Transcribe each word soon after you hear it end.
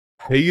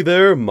Hey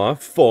there, my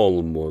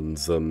fallen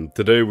ones.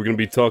 Today we're gonna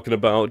be talking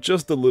about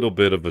just a little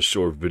bit of a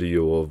short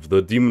video of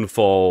the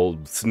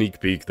Demonfall sneak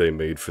peek they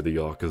made for the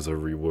Yakuza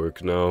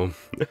rework. Now,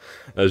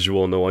 as you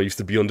all know, I used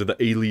to be under the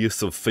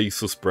alias of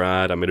Faceless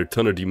Brad. I made a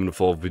ton of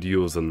Demonfall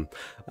videos, and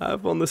I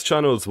have on this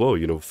channel as well,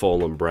 you know,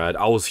 Fallen Brad.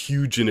 I was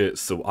huge in it,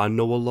 so I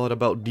know a lot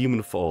about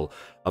Demonfall.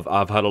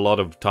 I've had a lot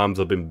of times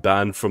I've been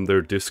banned from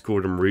their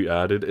Discord and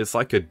re-added. It's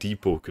like a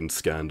Deepoken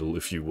scandal,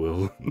 if you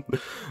will.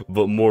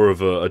 But more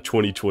of a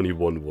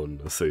 2021 one,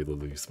 to say the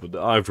least. But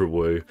either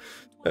way,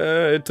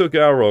 it took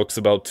Arox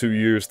about 2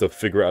 years to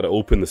figure out how to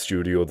open the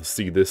studio to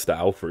see this that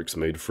Alfrix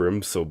made for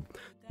him, so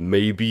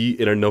maybe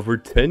in another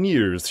 10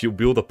 years he'll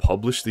be able to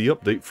publish the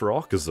update for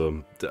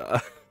Yakuza.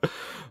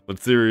 But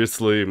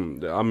seriously,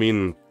 I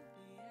mean,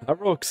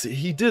 Arox,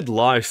 he did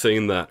lie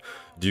saying that.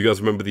 Do you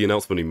guys remember the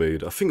announcement he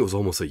made? I think it was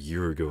almost a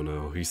year ago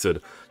now. He said,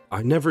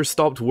 "I never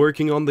stopped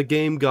working on the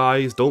game,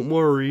 guys, don't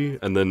worry."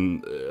 And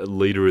then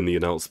later in the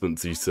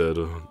announcements he said,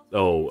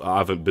 "Oh, I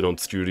haven't been on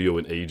studio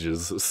in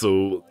ages."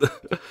 So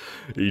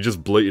he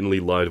just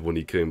blatantly lied when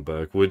he came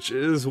back, which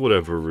is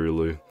whatever,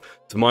 really.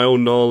 To my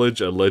own knowledge,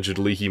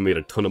 allegedly he made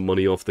a ton of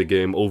money off the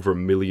game, over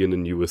 $1 million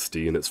in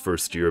USD in its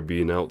first year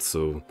being out,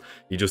 so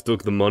he just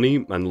took the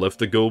money and left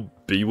to go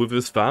be with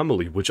his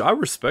family, which I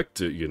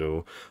respect it, you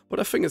know, but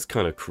I think it's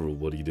kind of cruel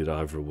what he did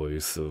either way,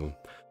 so...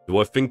 Do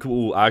I think it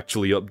will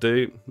actually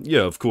update?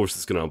 Yeah, of course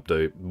it's gonna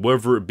update,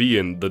 whether it be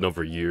in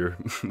another year,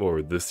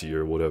 or this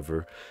year,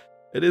 whatever.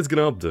 It is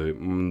gonna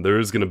update, there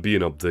is gonna be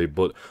an update,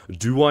 but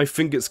do I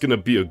think it's gonna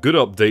be a good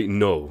update?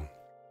 No.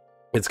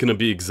 It's gonna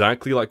be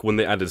exactly like when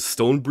they added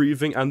Stone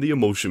Breathing and the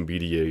Emotion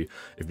BDA.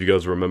 If you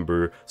guys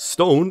remember,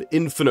 Stone,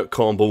 infinite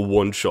combo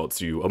one-shots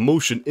you.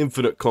 Emotion,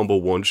 infinite combo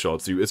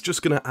one-shots you. It's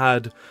just gonna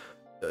add...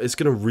 It's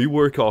gonna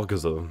rework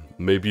Yakuza,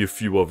 maybe a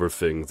few other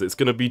things. It's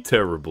gonna be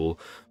terrible,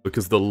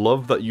 because the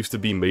love that used to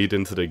be made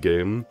into the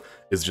game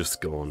is just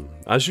gone.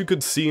 As you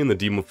could see in the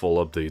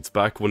Demonfall updates,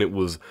 back when it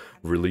was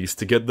released,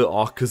 to get the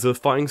Yakuza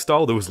fighting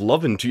style, there was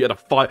love into it. You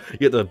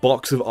had the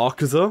box of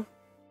Yakuza.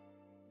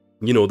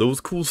 You know, there was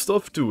cool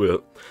stuff to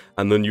it.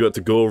 And then you had to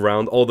go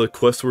around, all the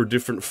quests were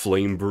different,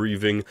 flame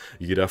breathing,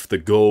 you'd have to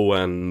go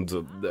and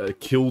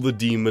kill the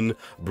demon,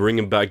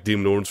 bringing back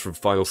demon orbs for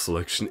final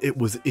selection. It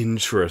was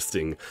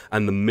interesting.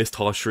 And the mist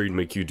hosher would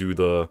make you do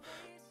the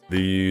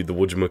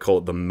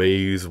whatchamacallit, the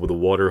maze with the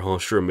water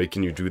hosher,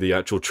 making you do the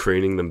actual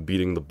training, then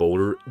beating the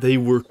boulder. They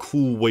were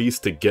cool ways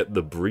to get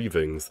the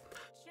breathings.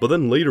 But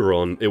then later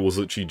on, it was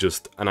literally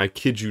just, and I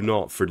kid you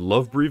not, for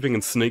love breathing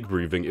and snake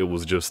breathing, it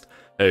was just,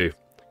 hey,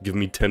 give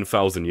me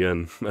 10,000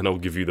 yen, and I'll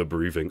give you the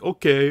breathing.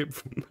 Okay.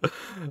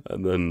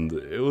 And then,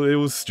 it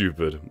was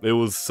stupid. It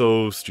was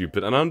so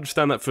stupid. And I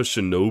understand that for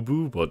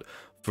Shinobu, but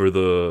for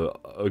the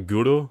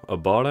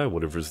Abara,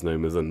 whatever his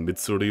name is, and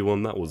Mitsuri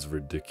one, that was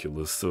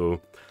ridiculous.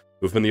 So,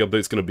 within the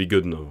update's gonna be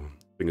good? No.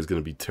 I think it's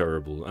gonna be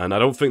terrible. And I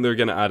don't think they're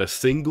gonna add a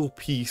single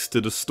piece to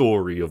the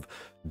story of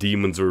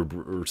demons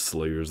or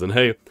slayers. And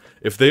hey,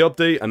 if they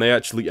update and they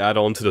actually add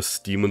on to the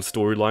demon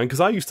storyline, because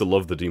I used to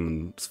love the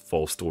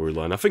Demonfall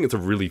storyline. I think it's a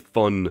really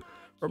fun,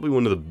 probably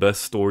one of the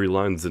best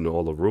storylines in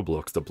all of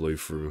Roblox to play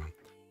through.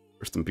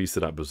 Rest in peace to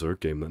that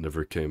Berserk game that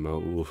never came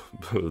out.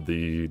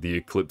 the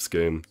Eclipse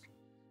game.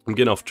 I'm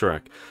getting off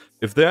track.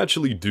 If they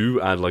actually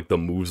do add like the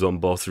moves on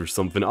boss or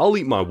something, I'll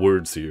eat my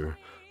words here.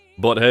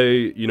 But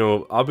hey, you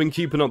know, I've been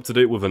keeping up to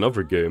date with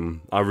another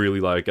game I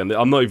really like, and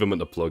I'm not even meant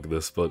to plug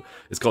this, but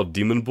it's called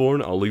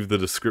Demonborn. I'll leave the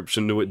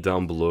description to it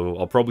down below.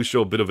 I'll probably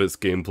show a bit of its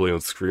gameplay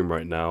on screen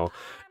right now.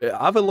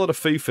 I have a lot of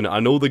faith in it. I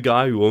know the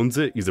guy who owns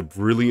it. He's a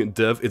brilliant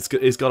dev.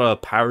 It's got a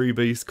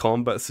parry-based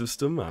combat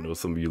system. I know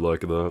some of you like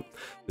that.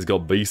 It's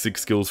got basic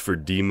skills for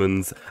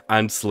demons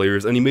and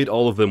slayers, and he made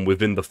all of them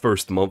within the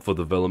first month of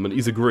development.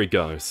 He's a great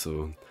guy,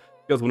 so...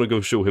 If you guys want to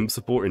go show him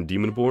support in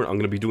Demonborn, I'm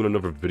going to be doing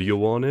another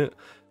video on it.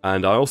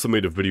 And I also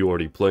made a video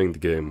already playing the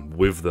game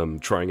with them,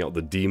 trying out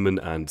the Demon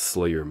and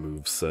Slayer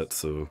moveset,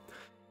 so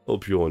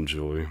hope you all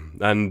enjoy.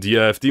 And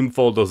yeah, if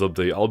Demonfall does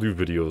update, I'll do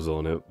videos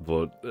on it,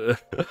 but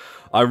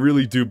I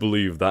really do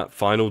believe that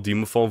final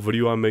Demonfall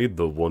video I made,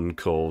 the one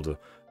called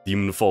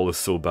Demonfall is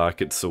so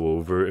back, it's so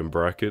over, in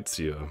brackets,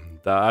 yeah,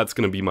 that's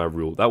gonna be my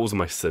rule. That was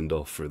my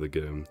send-off for the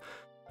game.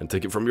 And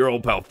take it from your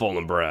old pal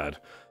Fallen Brad.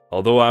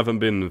 Although I haven't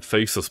been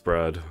Faceless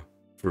Brad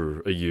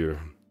for a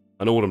year,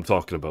 I know what I'm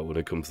talking about when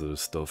it comes to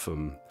this stuff.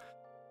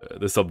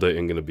 This update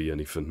ain't gonna be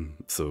anything,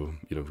 so,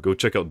 you know, go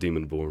check out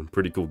Demonborn.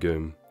 Pretty cool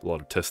game. A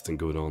lot of testing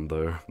going on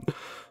there.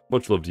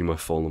 Much love to you, my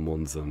fallen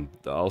ones, and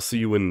I'll see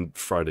you in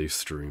Friday's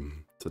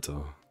stream.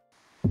 Ta-ta.